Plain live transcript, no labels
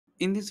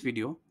In this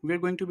video, we are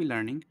going to be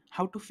learning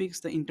how to fix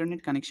the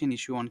internet connection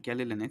issue on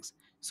Kali Linux.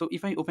 So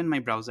if I open my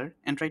browser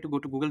and try to go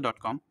to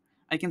google.com,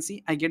 I can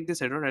see I get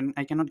this error and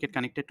I cannot get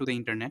connected to the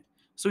internet.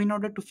 So in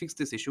order to fix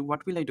this issue,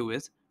 what will I do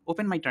is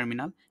open my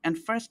terminal and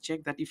first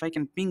check that if I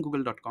can ping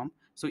google.com.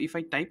 So if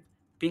I type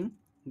ping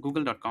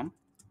google.com,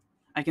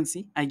 I can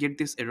see I get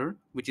this error,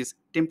 which is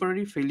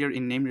temporary failure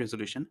in name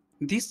resolution.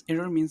 This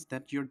error means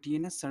that your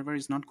DNS server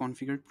is not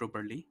configured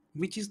properly,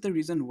 which is the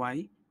reason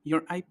why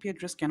your IP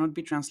address cannot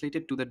be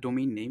translated to the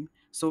domain name.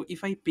 So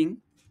if I ping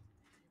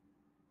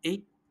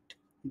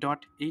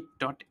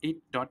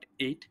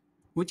 8.8.8.8,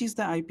 which is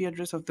the IP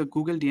address of the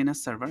Google DNS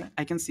server,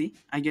 I can see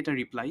I get a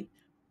reply,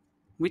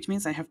 which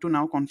means I have to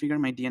now configure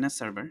my DNS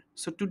server.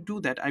 So to do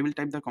that, I will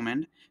type the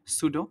command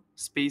sudo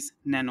space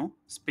nano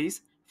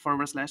space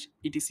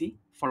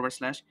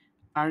 /etc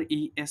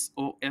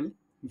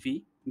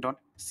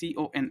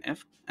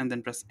resolv.conf and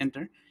then press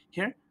enter.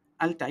 Here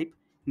I'll type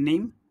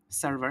name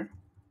server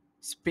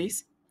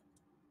space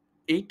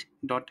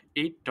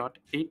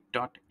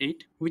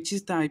 8.8.8.8, which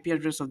is the IP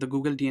address of the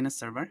Google DNS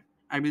server.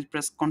 I will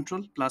press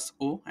Ctrl plus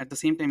O at the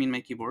same time in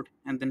my keyboard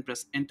and then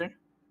press enter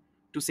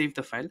to save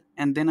the file,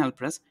 and then I'll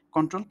press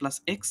Ctrl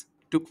plus X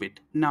to quit.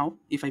 Now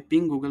if I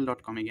ping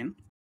google.com again,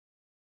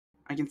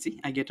 I can see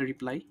I get a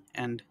reply,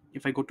 and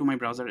if I go to my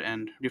browser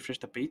and refresh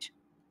the page,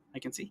 I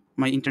can see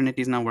my internet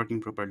is now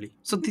working properly.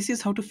 So this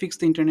is how to fix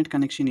the internet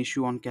connection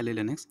issue on Kali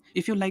Linux.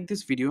 If you like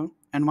this video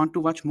and want to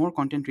watch more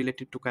content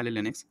related to Kali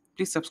Linux,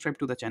 please subscribe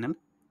to the channel.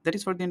 That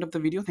is for the end of the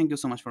video. Thank you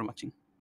so much for watching.